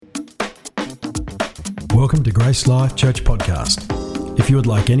Welcome to Grace Life Church Podcast. If you would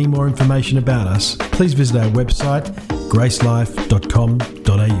like any more information about us, please visit our website,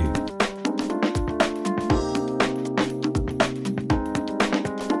 gracelife.com.au.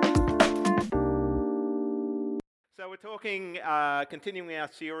 So we're continuing our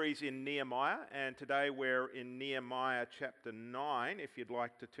series in Nehemiah, and today we're in Nehemiah chapter 9, if you'd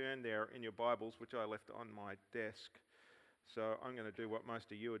like to turn there in your Bibles, which I left on my desk. So I'm going to do what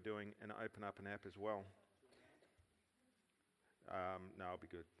most of you are doing and open up an app as well. No, I'll be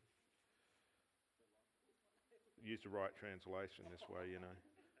good. Use the right translation this way, you know.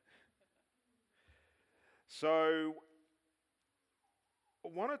 So I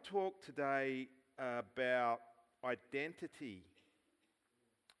want to talk today about identity.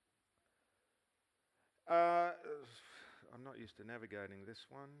 I'm not used to navigating this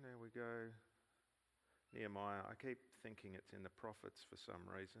one. There we go. Nehemiah. I keep thinking it's in the prophets for some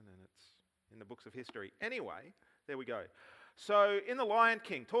reason, and it's in the books of history. Anyway, there we go. So in The Lion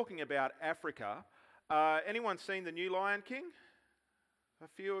King, talking about Africa, anyone seen the new Lion King? A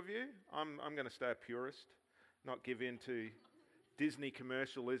few of you? I'm going to stay a purist, not give in to Disney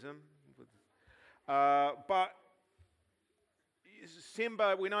commercialism. But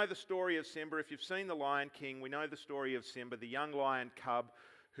Simba, we know the story of Simba. If you've seen The Lion King, we know the story of Simba, the young lion cub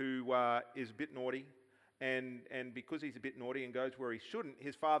who is a bit naughty. And because he's a bit naughty and goes where he shouldn't,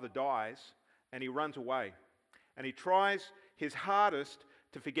 his father dies and he runs away. And he tries his hardest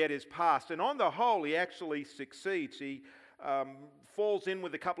to forget his past. And on the whole, he actually succeeds. He falls in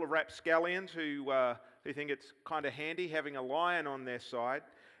with a couple of rapscallions who think it's kind of handy having a lion on their side,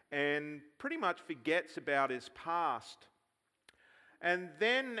 and pretty much forgets about his past. And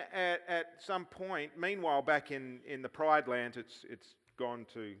then at some point, meanwhile, back in the Pride Lands, it's gone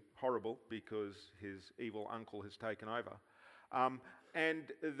to horrible because his evil uncle has taken over.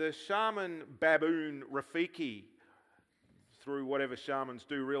 And the shaman baboon Rafiki, through whatever shamans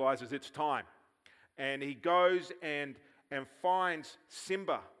do, realizes it's time. And he goes and finds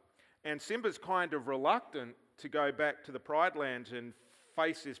Simba. And Simba's kind of reluctant to go back to the Pride Lands and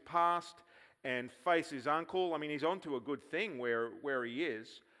face his past and face his uncle. I mean, he's onto a good thing where he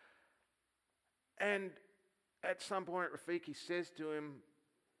is. And at some point, Rafiki says to him,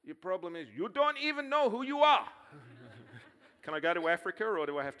 "Your problem is you don't even know who you are." Can I go to Africa or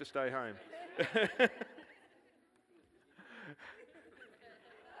do I have to stay home?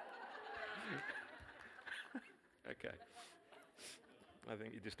 Okay. I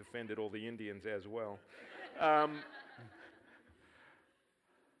think you just offended all the Indians as well.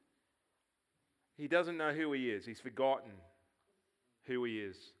 He doesn't know who he is. He's forgotten who he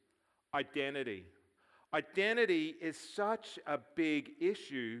is. Identity. Identity is such a big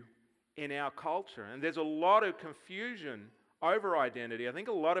issue in our culture, and there's a lot of confusion over identity. I think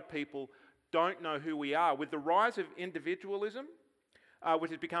a lot of people don't know who we are. With the rise of individualism, which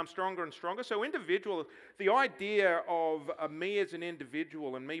has become stronger and stronger, so the idea of me as an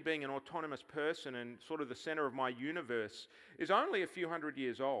individual and me being an autonomous person and sort of the center of my universe is only a few hundred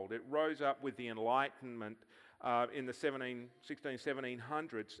years old. It rose up with the Enlightenment in the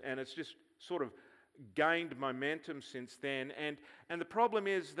 1700s, and it's just sort of gained momentum since then. And the problem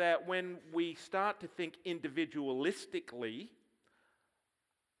is that when we start to think individualistically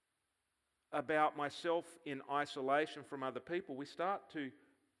about myself in isolation from other people, we start to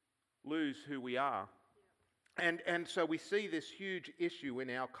lose who we are. And so we see this huge issue in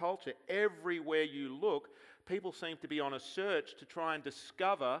our culture. Everywhere you look, people seem to be on a search to try and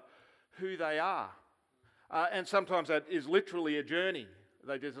discover who they are. And sometimes that is literally a journey.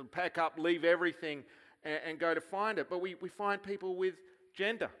 They just pack up, leave everything, and go to find it. But we find people with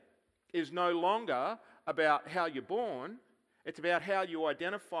gender is no longer about how you're born. It's about how you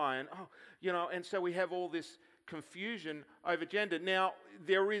identify. And so we have all this confusion over gender. Now,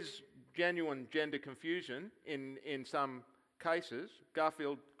 there is genuine gender confusion in some cases.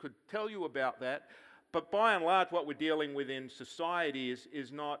 Garfield could tell you about that. But by and large, what we're dealing with in society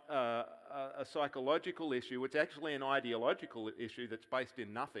is not a psychological issue. It's actually an ideological issue that's based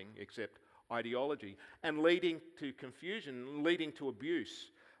in nothing except ideology, and leading to confusion, leading to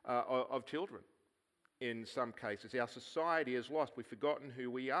abuse of children in some cases. Our society is lost. We've forgotten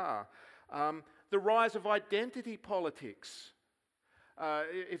who we are. The rise of identity politics,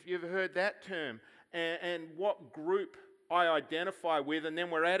 if you've heard that term, and what group I identify with, and then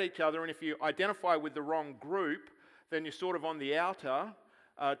we're at each other, and if you identify with the wrong group, then you're sort of on the outer,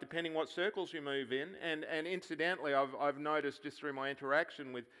 depending what circles you move in. And incidentally, I've noticed just through my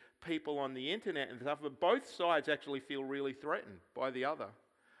interaction with people on the internet and stuff, that both sides actually feel really threatened by the other.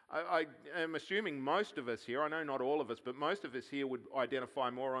 I am assuming most of us here, I know not all of us, but most of us here would identify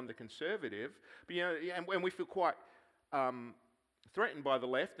more on the conservative. But, and we feel quite threatened by the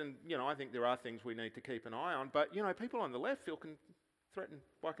left, and, I think there are things we need to keep an eye on. But, people on the left feel threatened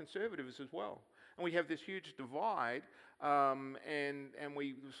by conservatives as well. And we have this huge divide, and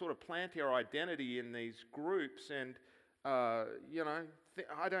we sort of plant our identity in these groups, and, I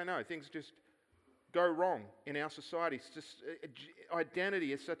don't know, things just go wrong in our society. It's just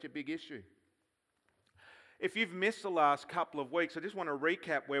identity is such a big issue. If you've missed the last couple of weeks, I just want to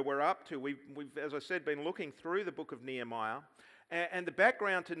recap where we're up to. We've as I said, been looking through the book of Nehemiah. And the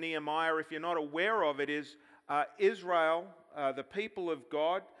background to Nehemiah, if you're not aware of it, is Israel, the people of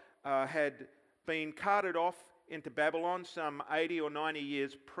God, had been carted off into Babylon some 80 or 90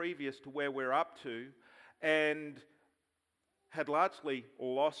 years previous to where we're up to, and had largely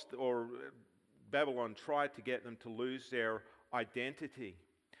lost, or Babylon tried to get them to lose their identity.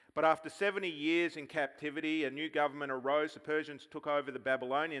 But after 70 years in captivity, a new government arose. The Persians took over the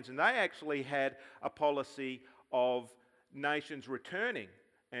Babylonians, and they actually had a policy of nations returning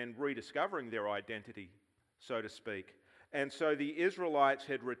and rediscovering their identity, so to speak. And so the Israelites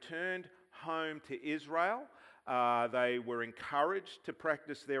had returned home to Israel. They were encouraged to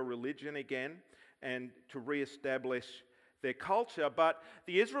practice their religion again and to re-establish their culture. But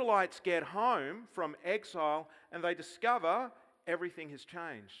the Israelites get home from exile and they discover everything has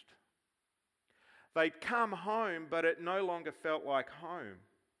changed. They'd come home, but it no longer felt like home.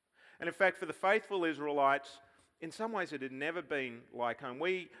 And in fact, for the faithful Israelites, in some ways it had never been like home.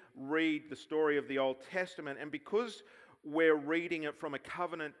 We read the story of the Old Testament, and because we're reading it from a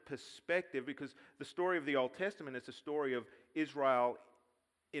covenant perspective, because the story of the Old Testament is the story of Israel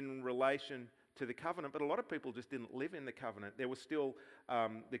in relation to the covenant, but a lot of people just didn't live in the covenant. There were still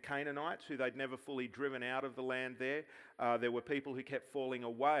the Canaanites, who they'd never fully driven out of the land there. There were people who kept falling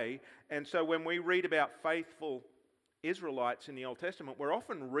away. And so when we read about faithful Israelites in the Old Testament, we're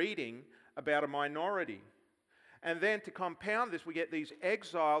often reading about a minority. And then to compound this, we get these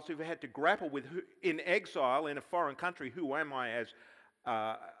exiles who've had to grapple with, in exile in a foreign country, who am I as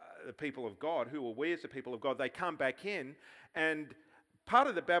the people of God? Who are we as the people of God? They come back in, and part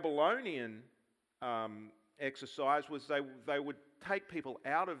of the Babylonian exercise was they would take people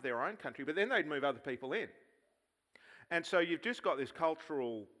out of their own country, but then they'd move other people in. And so you've just got this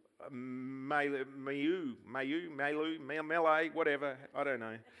cultural melee, whatever, I don't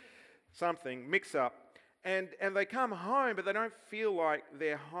know, something, mix up. And they come home, but they don't feel like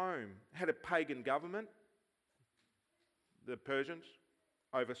they're home. Had a pagan government. The Persians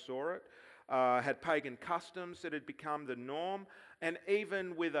oversaw it. Had pagan customs that had become the norm. And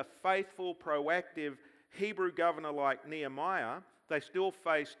even with a faithful, proactive Hebrew governor like Nehemiah, they still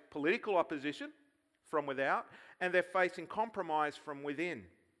faced political opposition from without, and they're facing compromise from within.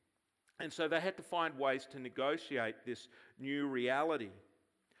 And so they had to find ways to negotiate this new reality.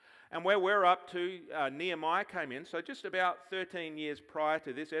 And where we're up to, Nehemiah came in. So just about 13 years prior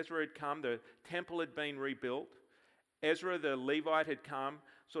to this, Ezra had come. The temple had been rebuilt. Ezra, the Levite, had come,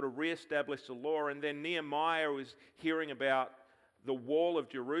 sort of re-established the law. And then Nehemiah was hearing about the wall of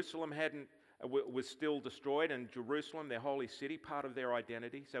Jerusalem was still destroyed, and Jerusalem, their holy city, part of their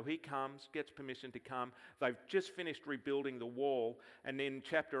identity. So he comes, gets permission to come. They've just finished rebuilding the wall. And in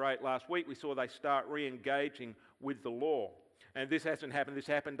chapter 8 last week, we saw they start re-engaging with the law. And this hasn't happened. This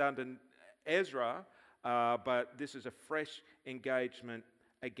happened under Ezra, but this is a fresh engagement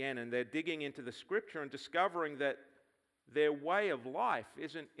again. And they're digging into the scripture and discovering that their way of life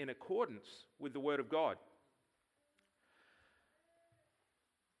isn't in accordance with the Word of God.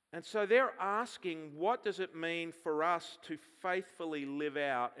 And so they're asking, what does it mean for us to faithfully live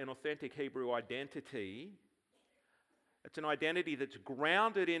out an authentic Hebrew identity? It's an identity that's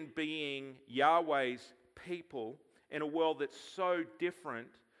grounded in being Yahweh's people in a world that's so different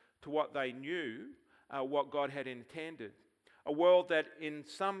to what they knew, what God had intended. A world that in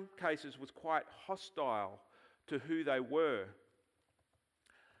some cases was quite hostile to who they were.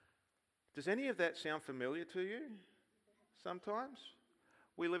 Does any of that sound familiar to you sometimes?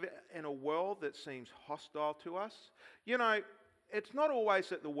 We live in a world that seems hostile to us. You know, it's not always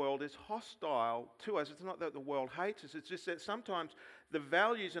that the world is hostile to us. It's not that the world hates us. It's just that sometimes the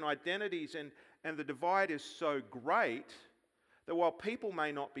values and identities and the divide is so great that while people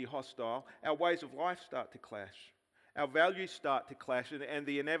may not be hostile, our ways of life start to clash. Our values start to clash, and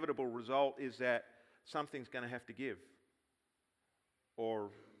the inevitable result is that something's going to have to give. Or,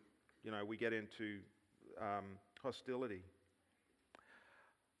 we get into hostility.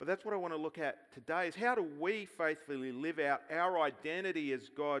 But that's what I want to look at today, is how do we faithfully live out our identity as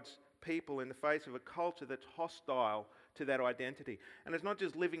God's people in the face of a culture that's hostile to that identity. And it's not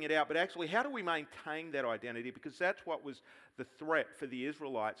just living it out, but actually how do we maintain that identity? Because that's what was the threat for the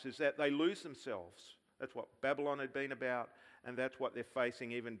Israelites, is that they lose themselves. That's what Babylon had been about, and that's what they're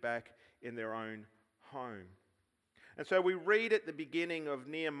facing even back in their own home. And so we read at the beginning of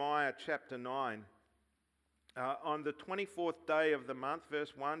Nehemiah chapter 9, on the 24th day of the month,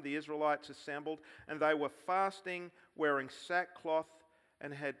 verse 1, the Israelites assembled, and they were fasting, wearing sackcloth,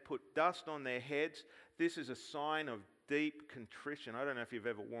 and had put dust on their heads. This is a sign of deep contrition. I don't know if you've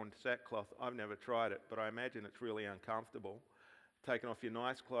ever worn sackcloth. I've never tried it, but I imagine it's really uncomfortable. Taking off your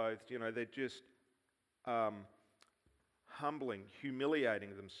nice clothes, they're just humbling,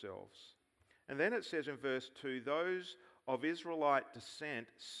 humiliating themselves. And then it says in verse 2, those of Israelite descent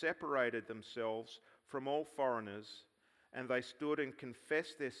separated themselves from all foreigners, and they stood and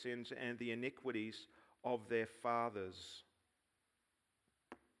confessed their sins and the iniquities of their fathers.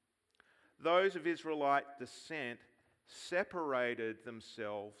 Those of Israelite descent separated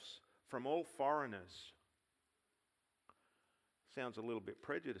themselves from all foreigners. Sounds a little bit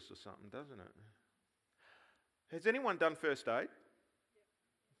prejudiced or something, doesn't it? Has anyone done first aid?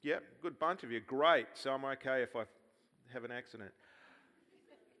 Yep, good bunch of you. Great. So I'm okay if I have an accident.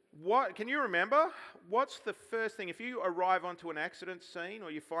 What can you remember? What's the first thing? If you arrive onto an accident scene or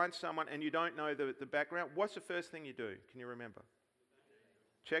you find someone and you don't know the background, what's the first thing you do? Can you remember?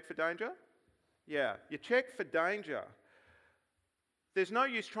 Check for danger? Yeah, you check for danger. There's no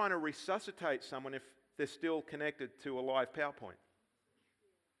use trying to resuscitate someone if they're still connected to a live PowerPoint.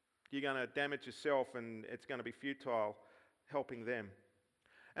 You're going to damage yourself and it's going to be futile helping them.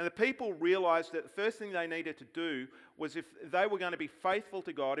 And the people realised that the first thing they needed to do was, if they were going to be faithful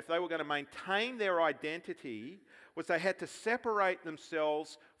to God, if they were going to maintain their identity, was they had to separate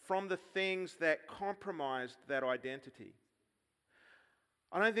themselves from the things that compromised that identity.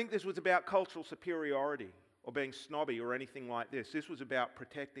 I don't think this was about cultural superiority or being snobby or anything like this. This was about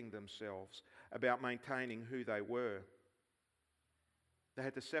protecting themselves, about maintaining who they were. They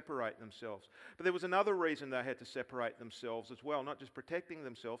had to separate themselves. But there was another reason they had to separate themselves as well, not just protecting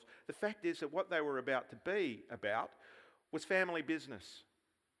themselves. The fact is that what they were about to be about was family business.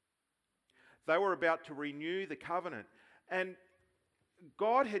 They were about to renew the covenant. And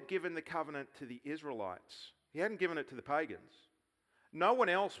God had given the covenant to the Israelites. He hadn't given it to the pagans. No one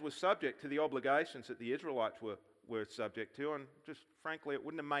else was subject to the obligations that the Israelites were subject to. And just frankly, it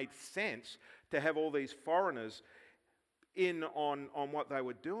wouldn't have made sense to have all these foreigners in on what they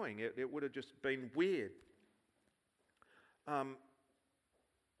were doing. It would have just been weird.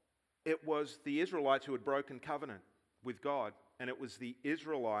 It was the Israelites who had broken covenant with God, and it was the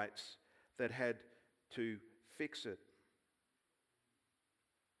Israelites that had to fix it.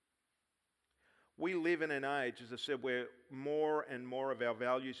 We live in an age, as I said, where more and more of our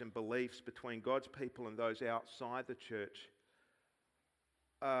values and beliefs between God's people and those outside the church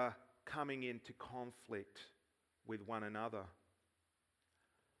are coming into conflict with one another.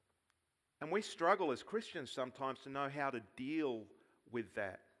 And we struggle as Christians sometimes to know how to deal with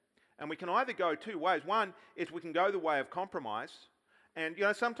that. And we can either go two ways. One is we can go the way of compromise. And,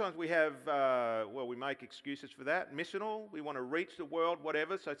 sometimes we have, we make excuses for that. Missional, we want to reach the world,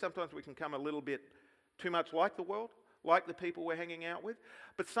 whatever. So sometimes we can come a little bit too much like the world, like the people we're hanging out with.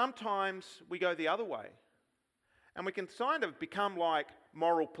 But sometimes we go the other way. And we can kind of become like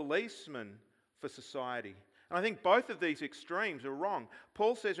moral policemen for society. And I think both of these extremes are wrong.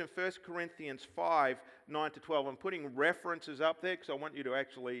 Paul says in 1 Corinthians 5, 9 to 12, I'm putting references up there because I want you to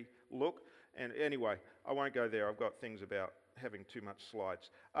actually look. And anyway, I won't go there. I've got things about having too much slides.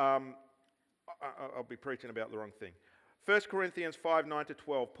 I'll be preaching about the wrong thing. 1 Corinthians 5, 9 to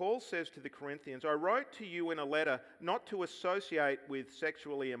 12, Paul says to the Corinthians, I wrote to you in a letter not to associate with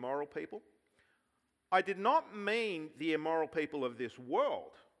sexually immoral people. I did not mean the immoral people of this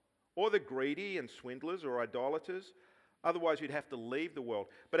world, or the greedy and swindlers or idolaters. Otherwise, you'd have to leave the world.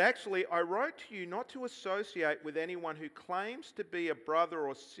 But actually, I wrote to you not to associate with anyone who claims to be a brother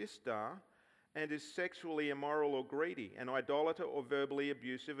or sister and is sexually immoral or greedy, an idolater or verbally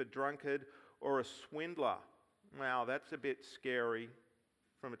abusive, a drunkard or a swindler. Wow, that's a bit scary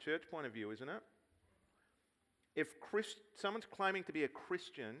from a church point of view, isn't it? If someone's claiming to be a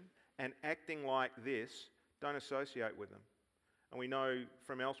Christian and acting like this, don't associate with them. And we know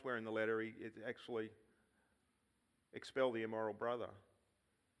from elsewhere in the letter, it actually expel the immoral brother.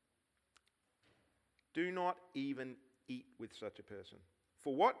 Do not even eat with such a person.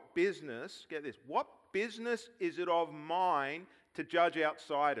 For what business, get this, what business is it of mine to judge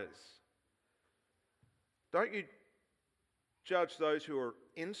outsiders? Don't you judge those who are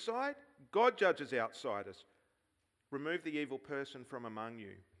inside? God judges outsiders. Remove the evil person from among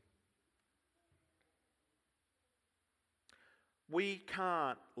you. We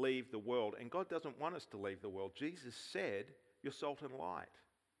can't leave the world, and God doesn't want us to leave the world. Jesus said, "You're salt and light."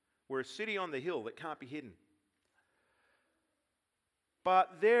 We're a city on the hill that can't be hidden.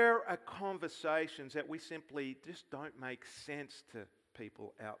 But there are conversations that we simply just don't make sense to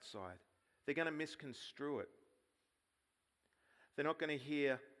people outside. They're going to misconstrue it. They're not going to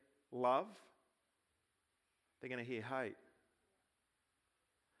hear love. They're going to hear hate.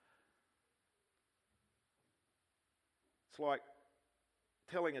 It's like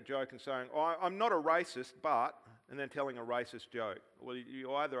telling a joke and saying, "Oh, I'm not a racist, but," and then telling a racist joke. Well,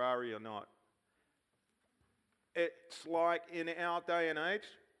 you either are or you're not. It's like in our day and age,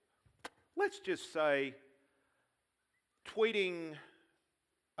 let's just say, tweeting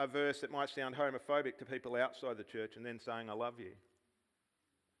a verse that might sound homophobic to people outside the church and then saying, "I love you."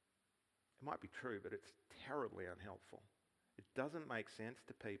 It might be true, but it's terribly unhelpful. It doesn't make sense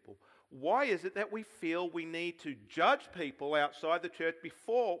to people. Why is it that we feel we need to judge people outside the church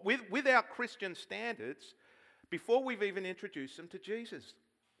before, with our Christian standards, before we've even introduced them to Jesus?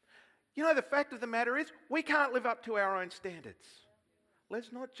 You know, the fact of the matter is, we can't live up to our own standards.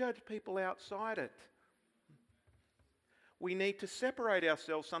 Let's not judge people outside it. We need to separate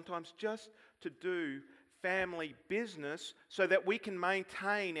ourselves sometimes just to do family business so that we can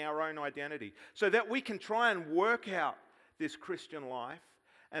maintain our own identity, so that we can try and work out this Christian life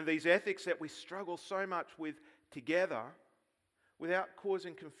and these ethics that we struggle so much with together without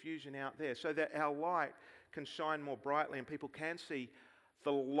causing confusion out there, so that our light can shine more brightly and people can see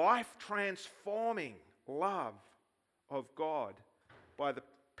the life-transforming love of God by the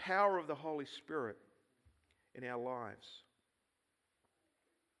power of the Holy Spirit in our lives.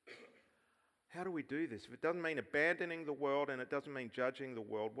 How do we do this? If it doesn't mean abandoning the world and it doesn't mean judging the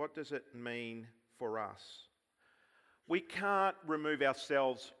world, what does it mean for us? We can't remove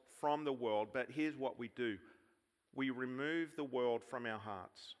ourselves from the world, but here's what we do. We remove the world from our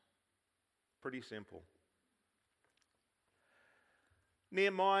hearts. Pretty simple.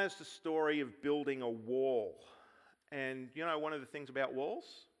 Nehemiah's the story of building a wall. And you know one of the things about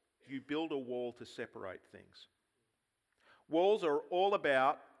walls? You build a wall to separate things. Walls are all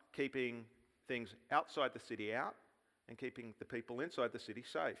about keeping things outside the city out and keeping the people inside the city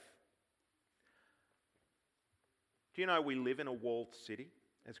safe. Do you know we live in a walled city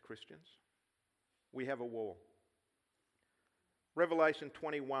as Christians? We have a wall. Revelation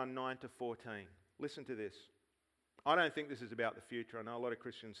 21, 9-14. Listen to this. I don't think this is about the future. I know a lot of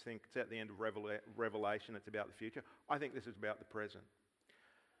Christians think it's at the end of Revelation, it's about the future. I think this is about the present.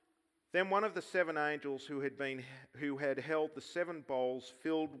 Then one of the seven angels who had held the seven bowls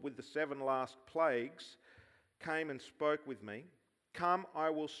filled with the seven last plagues came and spoke with me. "Come, I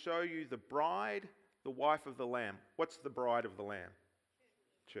will show you the bride, the wife of the Lamb." What's the bride of the Lamb?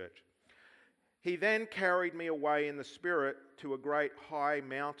 Church. He then carried me away in the Spirit to a great high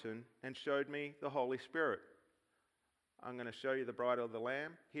mountain and showed me the Holy Spirit. I'm going to show you the bride of the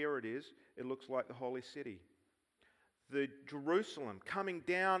Lamb. Here it is. It looks like the holy city. The Jerusalem coming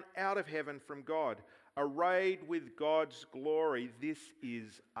down out of heaven from God, arrayed with God's glory. This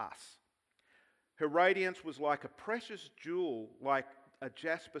is us. Her radiance was like a precious jewel, like a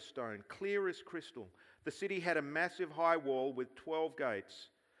jasper stone, clear as crystal. The city had a massive high wall with 12 gates.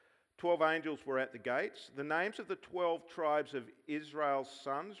 12 angels were at the gates. The names of the 12 tribes of Israel's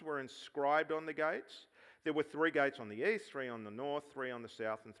sons were inscribed on the gates. There were 3 gates on the east, 3 on the north, 3 on the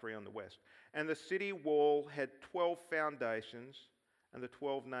south, and 3 on the west. And the city wall had 12 foundations, and the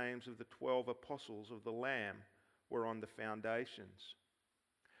 12 names of the 12 apostles of the Lamb were on the foundations.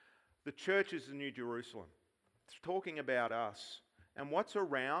 The church is the New Jerusalem. It's talking about us. And what's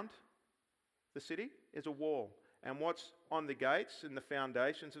around the city is a wall. And what's on the gates and the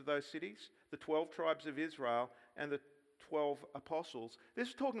foundations of those cities? The 12 tribes of Israel and the 12 apostles. This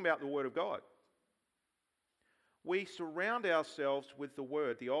is talking about the Word of God. We surround ourselves with the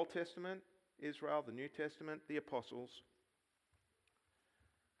Word, the Old Testament, Israel, the New Testament, the apostles.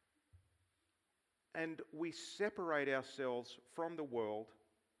 And we separate ourselves from the world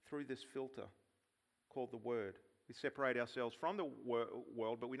through this filter called the Word. We separate ourselves from the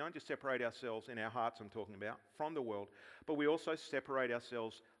world, but we don't just separate ourselves in our hearts, I'm talking about, from the world, but we also separate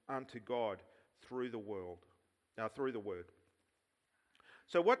ourselves unto God through the Word.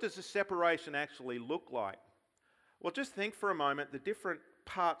 So what does the separation actually look like? Well, just think for a moment the different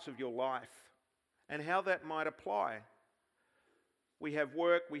parts of your life and how that might apply. We have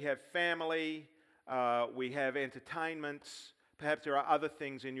work, we have family, we have entertainments. Perhaps there are other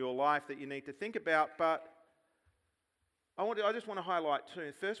things in your life that you need to think about, but I just want to highlight two.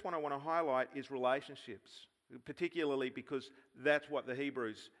 The first one I want to highlight is relationships, particularly because that's what the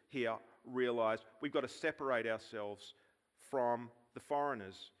Hebrews here realised. We've got to separate ourselves from the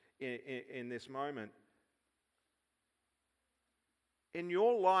foreigners in this moment. In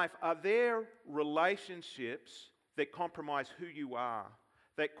your life, are there relationships that compromise who you are,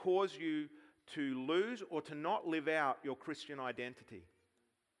 that cause you to lose or to not live out your Christian identity?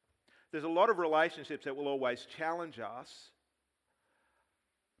 There's a lot of relationships that will always challenge us,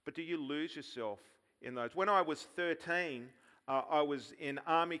 but do you lose yourself in those? When I was 13, I was in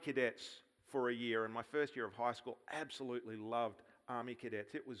Army Cadets for a year, and my first year of high school, absolutely loved Army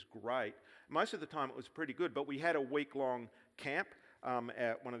Cadets. It was great. Most of the time it was pretty good, but we had a week-long camp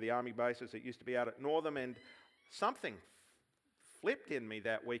at one of the army bases that used to be out at Northam, and something flipped in me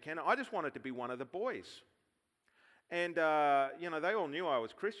that weekend. I just wanted to be one of the boys. And, they all knew I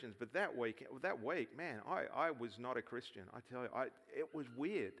was Christians, but that week, man, I was not a Christian. I tell you, it was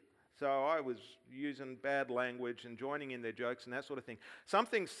weird. So I was using bad language and joining in their jokes and that sort of thing.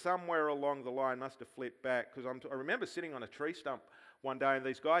 Something somewhere along the line must have flipped back, because I remember sitting on a tree stump one day, and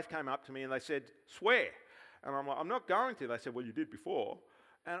these guys came up to me and they said, "Swear." And I'm like, "I'm not going to." They said, "Well, you did before."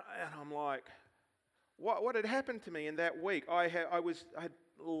 And I'm like, what had happened to me in that week? I had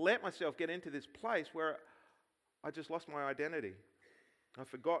let myself get into this place where I just lost my identity. I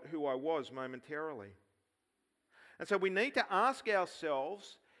forgot who I was momentarily. And so we need to ask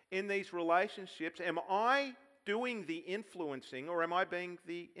ourselves in these relationships, am I doing the influencing or am I being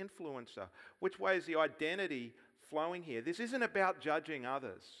the influencer? Which way is the identity flowing here? This isn't about judging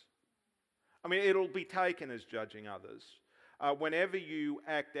others. I mean, it'll be taken as judging others. Whenever you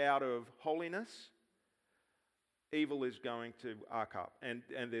act out of holiness, evil is going to arc up. And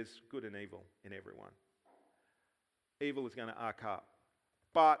there's good and evil in everyone. Evil is going to arc up.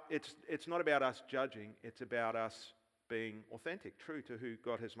 But it's not about us judging. It's about us being authentic, true to who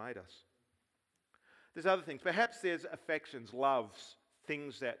God has made us. There's other things. Perhaps there's affections, loves,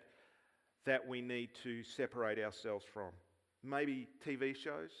 things that we need to separate ourselves from. Maybe TV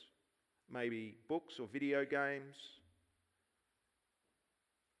shows, maybe books or video games.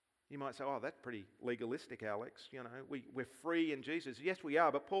 You might say, "Oh, that's pretty legalistic, Alex. We're free in Jesus." Yes, we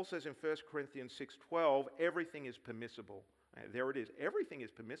are, but Paul says in 1 Corinthians 6:12, everything is permissible. There it is. Everything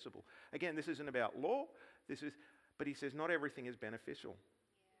is permissible. Again, this isn't about law. But he says not everything is beneficial.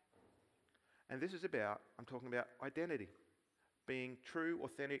 And this is I'm talking about identity, being true,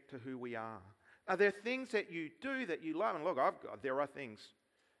 authentic to who we are. Are there things that you do that you love? And look, there are things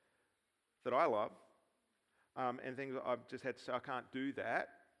that I love, and things that I've just had to say I can't do that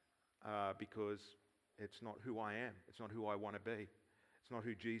because it's not who I am. It's not who I want to be. It's not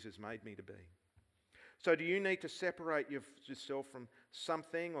who Jesus made me to be. So do you need to separate yourself from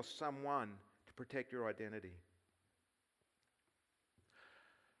something or someone to protect your identity?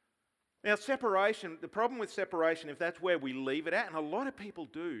 Now, separation, the problem with separation, if that's where we leave it at, and a lot of people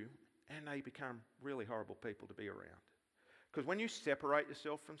do, and they become really horrible people to be around. Because when you separate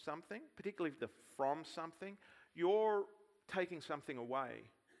yourself from something, particularly from something, you're taking something away,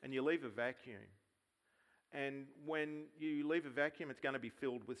 and you leave a vacuum. And when you leave a vacuum, it's going to be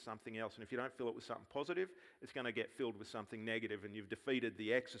filled with something else. And if you don't fill it with something positive, it's going to get filled with something negative, and you've defeated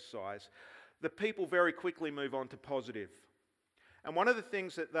the exercise. The people very quickly move on to positive. And one of the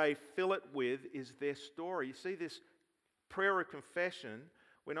things that they fill it with is their story. You see this prayer of confession,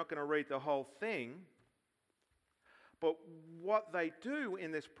 we're not going to read the whole thing, but what they do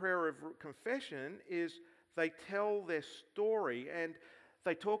in this prayer of confession is they tell their story, and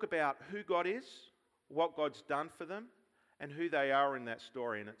they talk about who God is, what God's done for them, and who they are in that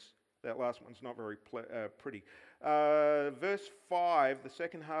story. And that last one's not very pretty. Verse 5, the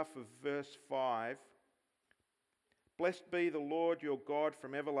second half of verse 5, "Blessed be the Lord your God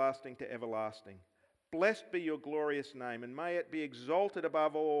from everlasting to everlasting. Blessed be your glorious name, and may it be exalted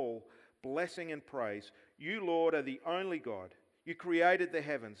above all blessing and praise. You, Lord, are the only God. You created the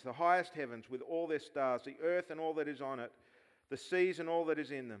heavens, the highest heavens with all their stars, the earth and all that is on it, the seas and all that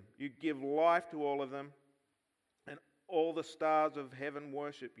is in them. You give life to all of them, and all the stars of heaven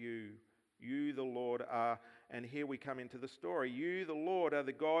worship you. You, the Lord, are," and here we come into the story, "You, the Lord, are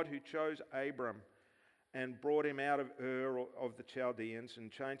the God who chose Abram and brought him out of Ur of the Chaldeans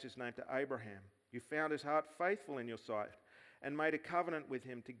and changed his name to Abraham. You found his heart faithful in your sight and made a covenant with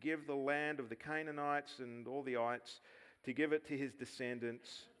him to give the land of the Canaanites and all the ites, to give it to his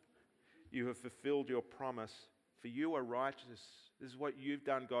descendants. You have fulfilled your promise, for you are righteous." This is what you've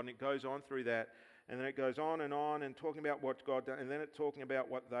done, God. And it goes on through that. And then it goes on and talking about what God done, and then it's talking about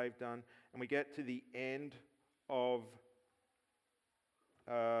what they've done. And we get to the end of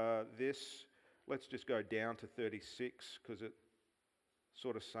this. Let's just go down to 36 because it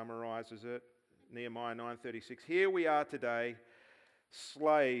sort of summarizes it. Nehemiah 9:36. "Here we are today,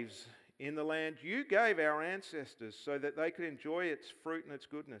 slaves in the land you gave our ancestors so that they could enjoy its fruit and its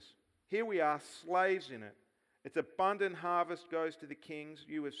goodness. Here we are, slaves in it. Its abundant harvest goes to the kings.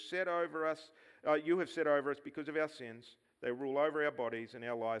 You have set over us because of our sins. They rule over our bodies and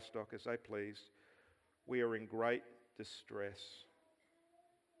our livestock as they please. We are in great distress.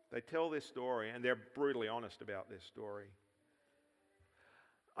 They tell this story, and they're brutally honest about this story.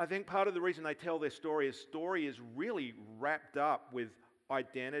 I think part of the reason they tell their story is really wrapped up with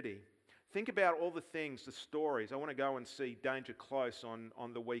identity. Think about all the things, the stories. I want to go and see Danger Close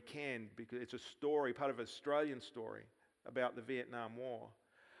on the weekend because it's a story, part of an Australian story about the Vietnam War.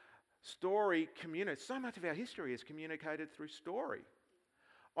 So much of our history is communicated through story.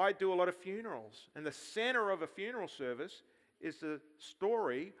 I do a lot of funerals, and the center of a funeral service is the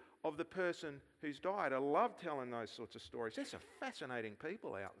story of the person who's died. I love telling those sorts of stories. There's some fascinating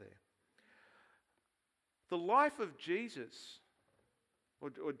people out there. The life of Jesus,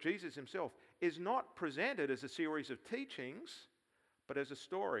 or Jesus himself, is not presented as a series of teachings, but as a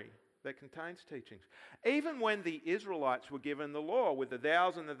story that contains teachings. Even when the Israelites were given the law with the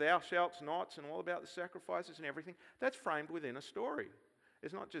thous and the thou shalt nots and all about the sacrifices and everything, that's framed within a story.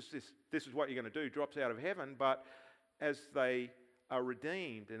 It's not just this is what you're going to do, drops out of heaven, but as they are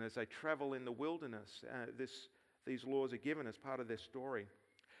redeemed and as they travel in the wilderness, these laws are given as part of their story.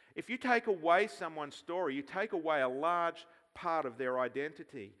 If you take away someone's story, you take away a large part of their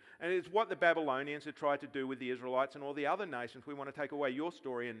identity. And it's what the Babylonians had tried to do with the Israelites and all the other nations. We want to take away your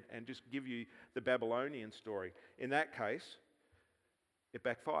story and just give you the Babylonian story. In that case, it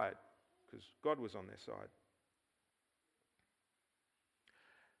backfired because God was on their side.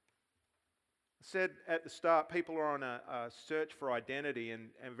 I said at the start, people are on a search for identity,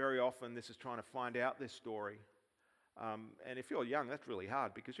 and very often this is trying to find out their story. And if you're young, that's really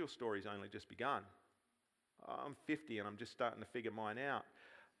hard because your story's only just begun. I'm 50 and I'm just starting to figure mine out.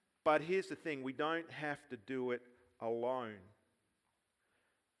 But here's the thing, we don't have to do it alone.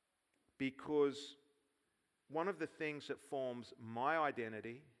 Because one of the things that forms my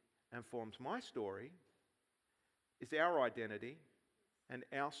identity and forms my story is our identity and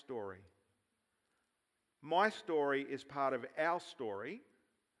our story. My story is part of our story,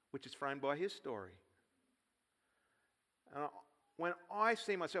 which is framed by his story. And when I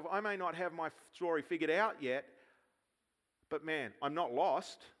see myself, I may not have my story figured out yet, but man, I'm not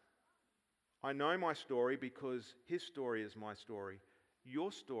lost. I know my story because his story is my story.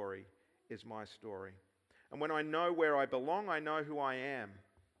 Your story is my story. And when I know where I belong, I know who I am.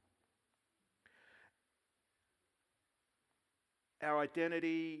 Our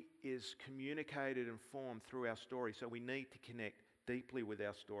identity is communicated and formed through our story, so we need to connect deeply with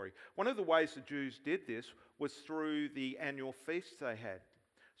our story. One of the ways the Jews did this was through the annual feasts they had.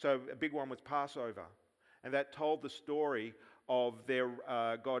 So a big one was Passover, and that told the story of their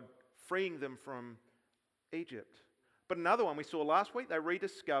God freeing them from Egypt. But another one we saw last week, they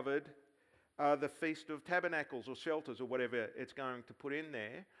rediscovered the Feast of Tabernacles or Shelters or whatever it's going to put in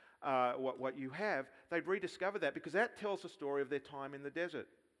there, what you have. They'd rediscovered that because that tells the story of their time in the desert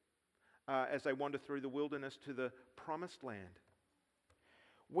as they wander through the wilderness to the promised land.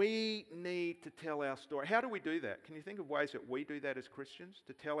 We need to tell our story. How do we do that? Can you think of ways that we do that as Christians,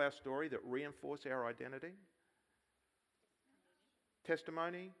 to tell our story that reinforce our identity?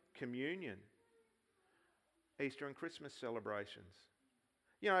 Testimony, communion, Easter and Christmas celebrations.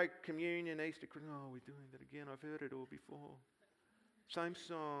 You know, communion, Easter, oh, we're doing that again. I've heard it all before. Same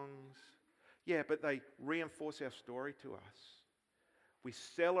songs. Yeah, but they reinforce our story to us. We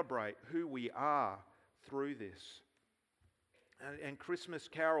celebrate who we are through this. And Christmas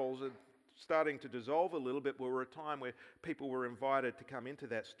carols are starting to dissolve a little bit, but we're at a time where people were invited to come into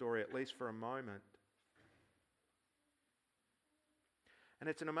that story, at least for a moment. And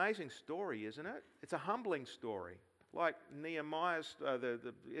it's an amazing story, isn't it? It's a humbling story. Like Nehemiah's,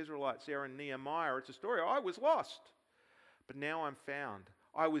 the Israelites there in Nehemiah, it's a story, I was lost, but now I'm found.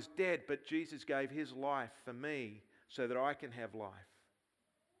 I was dead, but Jesus gave his life for me so that I can have life.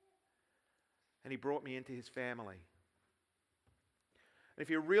 And he brought me into his family. And if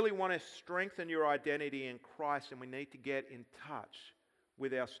you really want to strengthen your identity in Christ, then we need to get in touch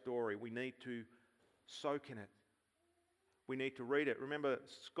with our story. We need to soak in it. We need to read it. Remember,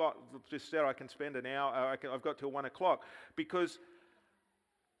 Scott just said I can spend an hour, I've got till 1 o'clock, because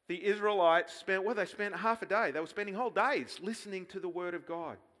the Israelites spent half a day. They were spending whole days listening to the Word of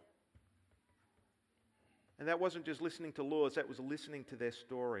God. And that wasn't just listening to laws, that was listening to their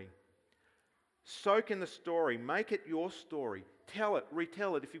story. Soak in the story. Make it your story. Tell it,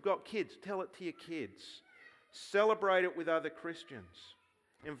 retell it. If you've got kids, tell it to your kids. Celebrate it with other Christians.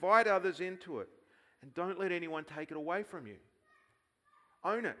 Invite others into it. And don't let anyone take it away from you.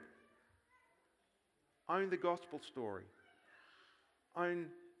 Own it. Own the gospel story. Own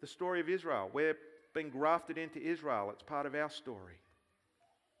the story of Israel. We're being grafted into Israel. It's part of our story.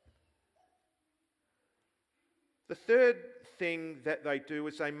 The third thing that they do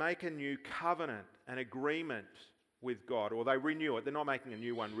is they make a new covenant, an agreement with God, or they renew it. They're not making a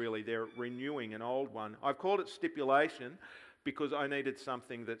new one really, they're renewing an old one. I've called it stipulation because I needed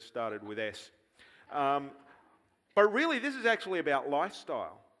something that started with S. But really this is actually about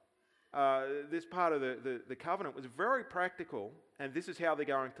lifestyle. This part of the covenant was very practical, and this is how they're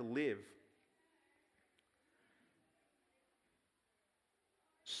going to live.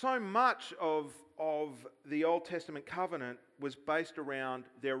 So much of the Old Testament covenant was based around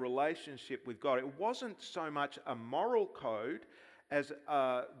their relationship with God. It wasn't so much a moral code as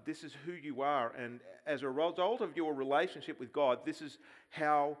this is who you are, and as a result of your relationship with God, this is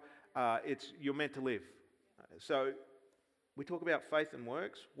how you're meant to live. So we talk about faith and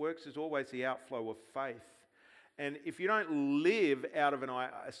works. Works is always the outflow of faith. And if you don't live out of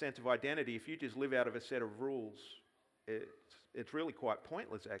a sense of identity, if you just live out of a set of rules, it's really quite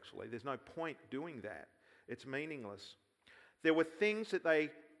pointless, actually. There's no point doing that. It's meaningless. There were things that they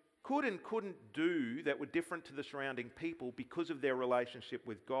could and couldn't do that were different to the surrounding people because of their relationship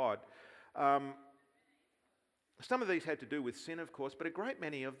with God. Some of these had to do with sin, of course, but a great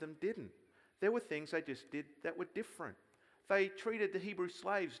many of them didn't. There were things they just did that were different. They treated the Hebrew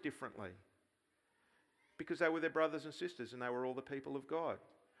slaves differently because they were their brothers and sisters and they were all the people of God.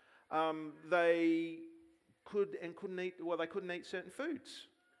 They could and couldn't eat, well, they couldn't eat certain foods.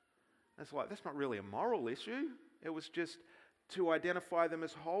 It's like, that's not really a moral issue. It was just to identify them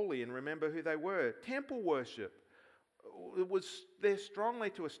as holy and remember who they were. Temple worship, it was there strongly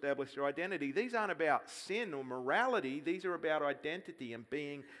to establish their identity. These aren't about sin or morality. These are about identity and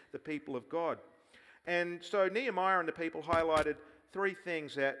being the people of God. And so Nehemiah and the people highlighted three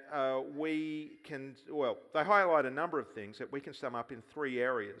things that they highlight a number of things that we can sum up in three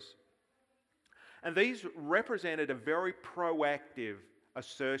areas. And these represented a very proactive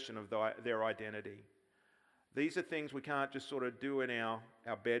assertion of their identity. These are things we can't just sort of do in our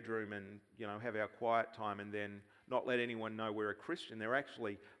bedroom and, have our quiet time and then not let anyone know we're a Christian. They're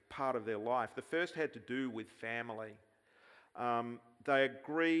actually part of their life. The first had to do with family. They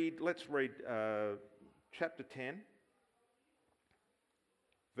agreed, let's read chapter 10,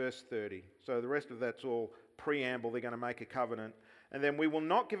 verse 30. So the rest of that's all preamble. They're going to make a covenant. And then we will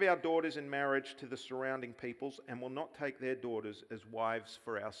not give our daughters in marriage to the surrounding peoples and will not take their daughters as wives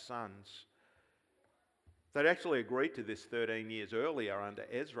for our sons. They'd actually agreed to this 13 years earlier under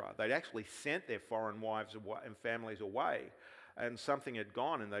Ezra. They'd actually sent their foreign wives and families away, and something had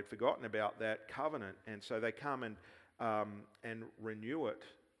gone and they'd forgotten about that covenant. And so they come and renew it.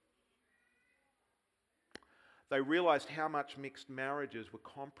 They realised how much mixed marriages were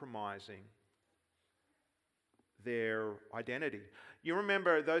compromising their identity. You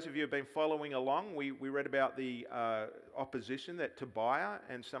remember, those of you who have been following along, we read about the opposition that Tobiah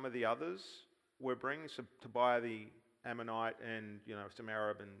and some of the others were bringing. So Tobiah the Ammonite and some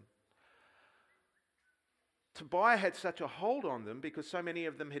Arab, and Tobiah had such a hold on them because so many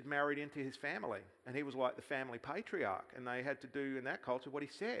of them had married into his family, and he was like the family patriarch, and they had to do in that culture what he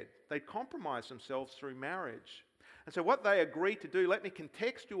said. They'd compromised themselves through marriage. And so what they agreed to do, let me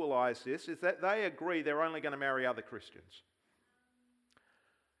contextualize this, is that they agree they're only going to marry other Christians.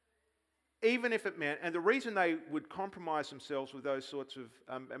 Even if it meant, and the reason they would compromise themselves with those sorts of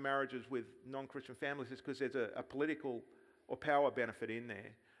marriages with non-Christian families is because there's a political or power benefit in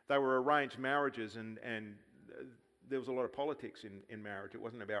there. They were arranged marriages, and there was a lot of politics in marriage. It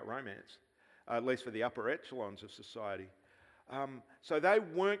wasn't about romance, at least for the upper echelons of society. So they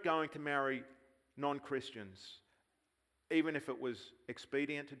weren't going to marry non-Christians, even if it was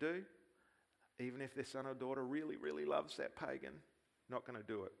expedient to do, even if their son or daughter really, really loves that pagan, not going to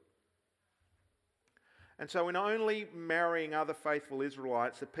do it. And so in only marrying other faithful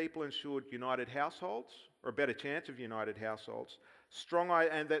Israelites, the people ensured united households, or a better chance of united households,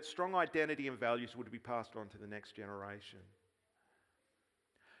 and that strong identity and values would be passed on to the next generation.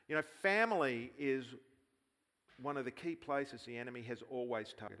 Family is one of the key places the enemy has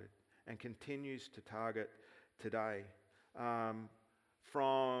always targeted and continues to target today.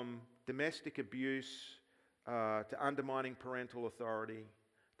 From domestic abuse to undermining parental authority,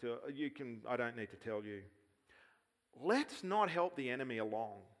 I don't need to tell you. Let's not help the enemy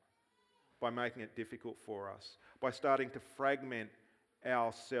along by making it difficult for us, by starting to fragment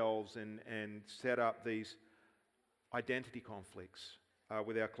ourselves and set up these identity conflicts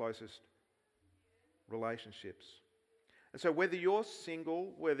with our closest relationships. And so whether you're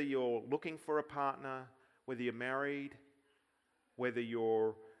single, whether you're looking for a partner, whether you're married, whether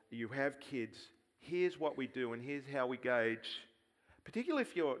you have kids, here's what we do and here's how we gauge, particularly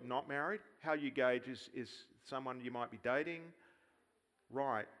if you're not married, how you gauge is someone you might be dating,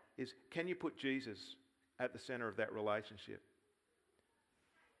 right, is can you put Jesus at the center of that relationship?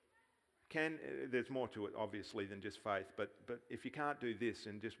 There's more to it, obviously, than just faith, but if you can't do this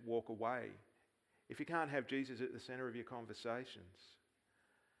and just walk away, if you can't have Jesus at the center of your conversations,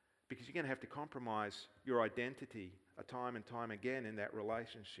 because you're going to have to compromise your identity time and time again in that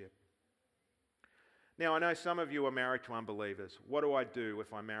relationship. Now, I know some of you are married to unbelievers. What do I do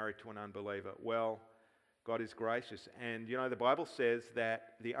if I'm married to an unbeliever? Well, God is gracious. And, you know, the Bible says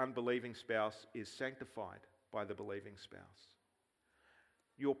that the unbelieving spouse is sanctified by the believing spouse.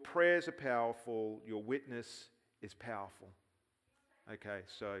 Your prayers are powerful. Your witness is powerful. Okay,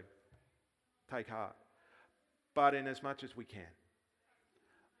 so take heart. But in as much as we can,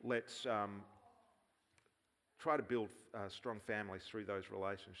 let's try to build strong families through those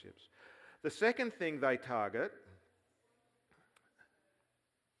relationships. The second thing they target,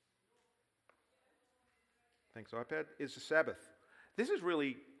 thanks iPad, is the Sabbath. This is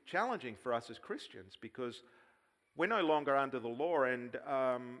really challenging for us as Christians because we're no longer under the law and,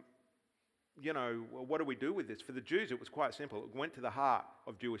 what do we do with this? For the Jews, it was quite simple. It went to the heart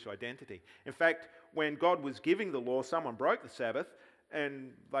of Jewish identity. In fact, when God was giving the law, someone broke the Sabbath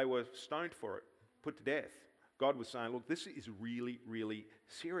and they were stoned for it, put to death. God was saying, look, this is really, really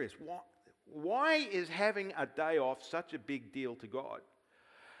serious. Why is having a day off such a big deal to God?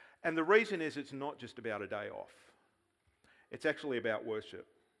 And the reason is it's not just about a day off. It's actually about worship.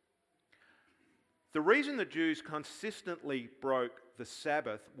 The reason the Jews consistently broke the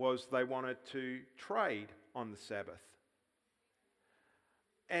Sabbath was they wanted to trade on the Sabbath.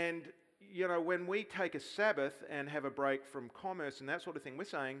 And, you know, when we take a Sabbath and have a break from commerce and that sort of thing, we're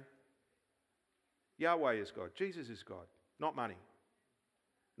saying Yahweh is God, Jesus is God, not money,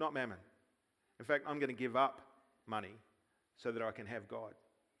 not mammon. In fact, I'm going to give up money so that I can have God.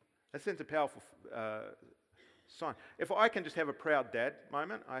 That sends a powerful sign. If I can just have a proud dad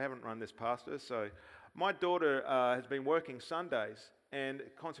moment, I haven't run this pastor, so my daughter has been working Sundays and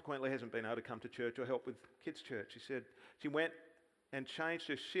consequently hasn't been able to come to church or help with kids' church. She said she went and changed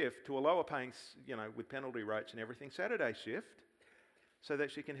her shift to a lower paying, with penalty rates and everything, Saturday shift, so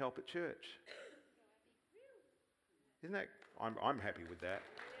that she can help at church. Isn't that? I'm happy with that.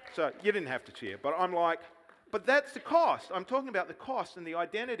 So you didn't have to cheer, but I'm like, but that's the cost. I'm talking about the cost and the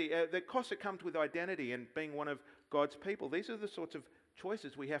identity, the cost that comes with identity and being one of God's people. These are the sorts of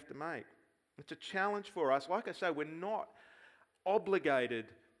choices we have to make. It's a challenge for us. Like I say, we're not obligated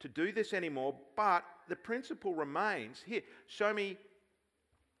to do this anymore, but the principle remains. Here, show me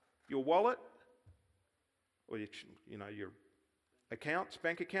your wallet or your accounts,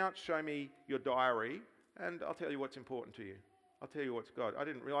 bank accounts. Show me your diary, and I'll tell you what's important to you. I'll tell you what's God.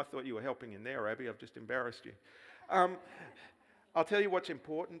 I thought you were helping in there, Abby. I've just embarrassed you. I'll tell you what's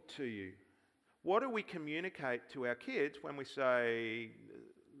important to you. What do we communicate to our kids when we say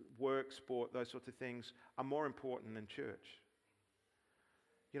work, sport, those sorts of things are more important than church?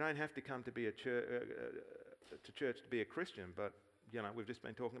 You don't have to come to be to church to be a Christian, but we've just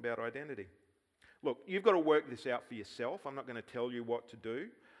been talking about identity. Look, you've got to work this out for yourself. I'm not going to tell you what to do.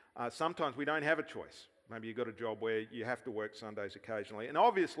 Sometimes we don't have a choice. Maybe you've got a job where you have to work Sundays occasionally. And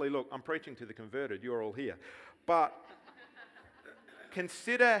obviously, look, I'm preaching to the converted. You're all here. But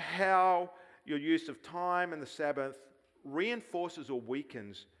consider how your use of time and the Sabbath reinforces or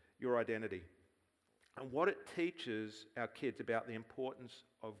weakens your identity and what it teaches our kids about the importance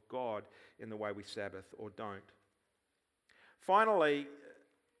of God in the way we Sabbath or don't. Finally,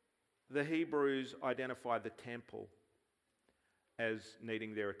 the Hebrews identify the temple as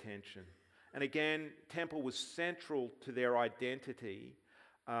needing their attention. And again, temple was central to their identity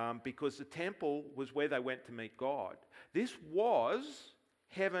because the temple was where they went to meet God. This was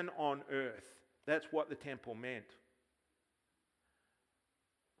heaven on earth. That's what the temple meant.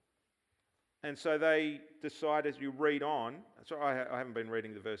 And so they decide, as you read on, so I haven't been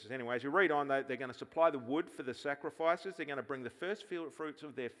reading the verses anyway, as you read on, they're going to supply the wood for the sacrifices. They're going to bring the first fruits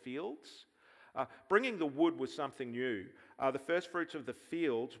of their fields. Bringing the wood was something new. The first fruits of the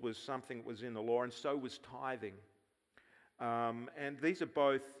fields was something that was in the law, and so was tithing. And these are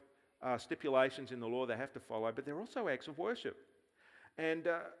both stipulations in the law they have to follow, but they're also acts of worship. And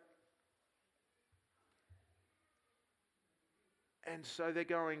so they're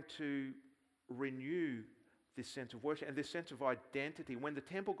going to renew this sense of worship and this sense of identity. When the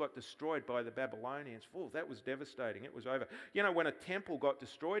temple got destroyed by the Babylonians, that was devastating. It was over. When a temple got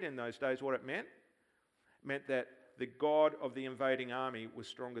destroyed in those days, what it meant? It meant that the God of the invading army was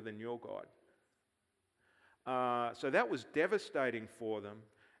stronger than your God. So that was devastating for them.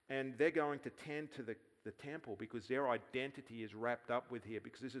 and they're going to tend to the temple because their identity is wrapped up with here,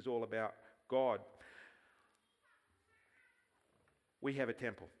 because this is all about God. We have a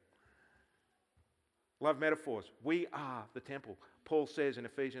temple. Love metaphors. We are the temple. Paul says in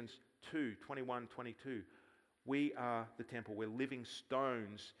Ephesians 2:21-22, we are the temple. We're living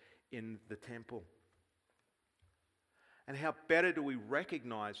stones in the temple. And how better do we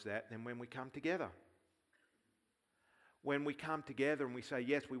recognize that than when we come together? When we come together and we say,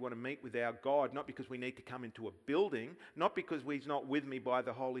 yes, we want to meet with our God, not because we need to come into a building, not because He's not with me by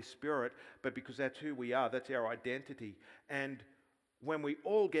the Holy Spirit, but because that's who we are, that's our identity. And when we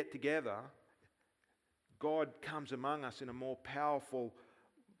all get together, God comes among us in a more powerful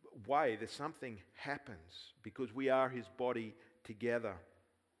way. There's something happens because we are His body together.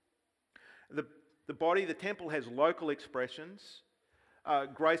 The body, the temple, has local expressions.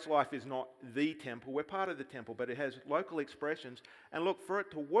 Grace Life is not the temple. We're part of the temple, but it has local expressions. And look, for it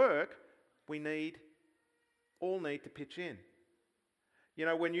to work, we all need to pitch in. You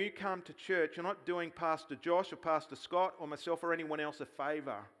know, when you come to church, you're not doing Pastor Josh or Pastor Scott or myself or anyone else a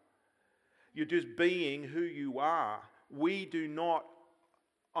favour. You're just being who you are. We do not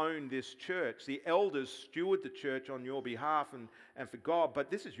own this church. The elders steward the church on your behalf and for God, but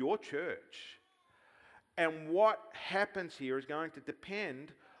this is your church. And what happens here is going to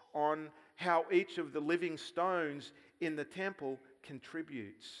depend on how each of the living stones in the temple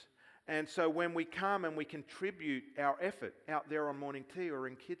contributes. And so when we come and we contribute our effort out there on morning tea or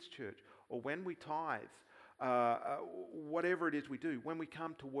in kids' church, or when we tithe, whatever it is we do, when we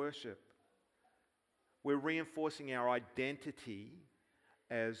come to worship, we're reinforcing our identity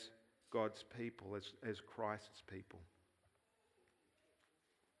as God's people, as Christ's people.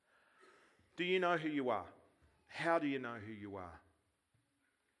 Do you know who you are? How do you know who you are?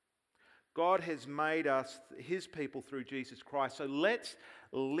 God has made us His people through Jesus Christ. So let's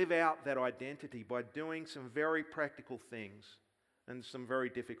live out that identity by doing some very practical things and some very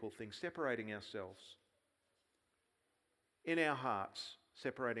difficult things, separating ourselves in our hearts,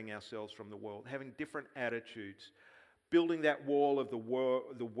 separating ourselves from the world, having different attitudes, building that wall of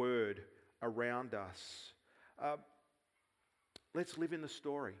the Word around us. Let's live in the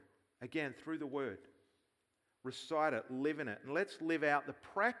story. Again, through the Word. Recite it, live in it. And let's live out the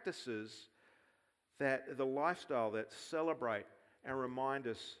practices, the lifestyle that celebrate and remind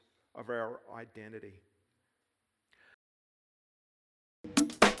us of our identity.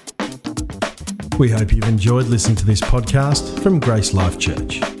 We hope you've enjoyed listening to this podcast from Grace Life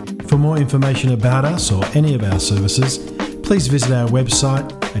Church. For more information about us or any of our services, please visit our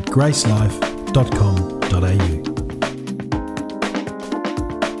website at gracelife.com.au.